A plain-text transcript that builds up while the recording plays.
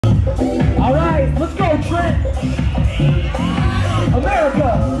All right, let's go, Trent.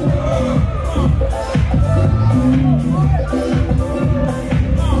 America.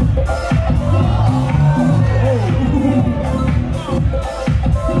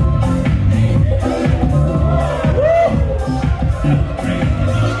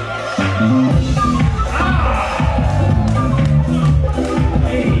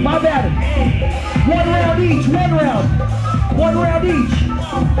 My bad. One round each, one round. One round each.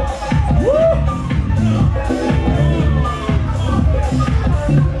 Woo!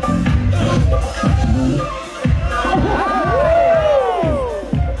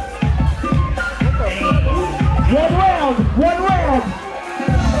 One round, one round.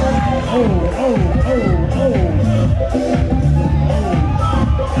 Oh.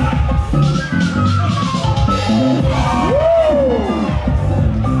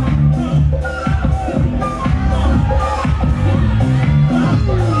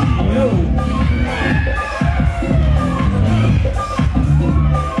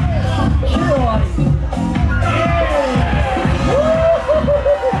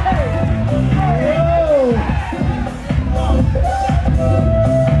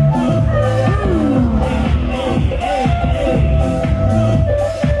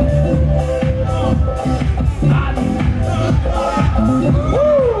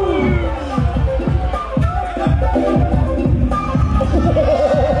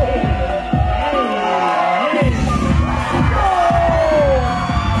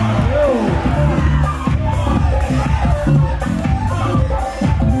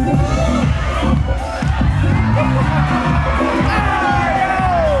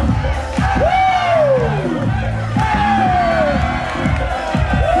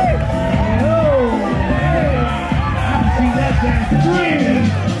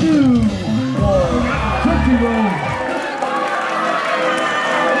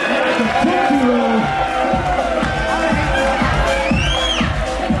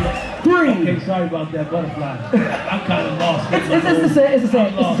 Okay, sorry about that butterfly. I'm kind of lost. It's the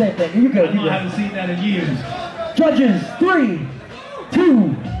same thing. You're good. I haven't seen that in years. Judges, 3, 2,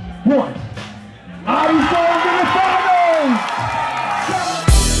 1.